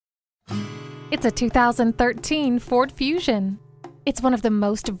It's a 2013 Ford Fusion. It's one of the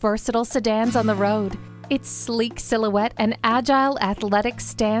most versatile sedans on the road. Its sleek silhouette and agile athletic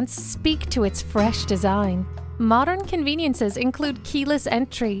stance speak to its fresh design. Modern conveniences include keyless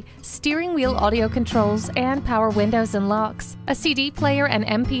entry, steering wheel audio controls, and power windows and locks. A CD player and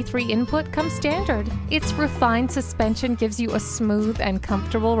MP3 input come standard. Its refined suspension gives you a smooth and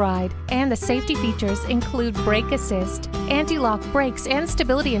comfortable ride, and the safety features include brake assist, anti-lock brakes, and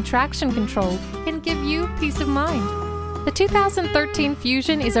stability and traction control can give you peace of mind. The 2013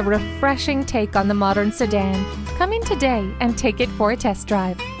 Fusion is a refreshing take on the modern sedan. Come in today and take it for a test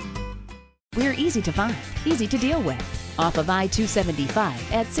drive. We're easy to find, easy to deal with. Off of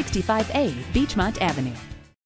I-275 at 65A Beechmont Avenue.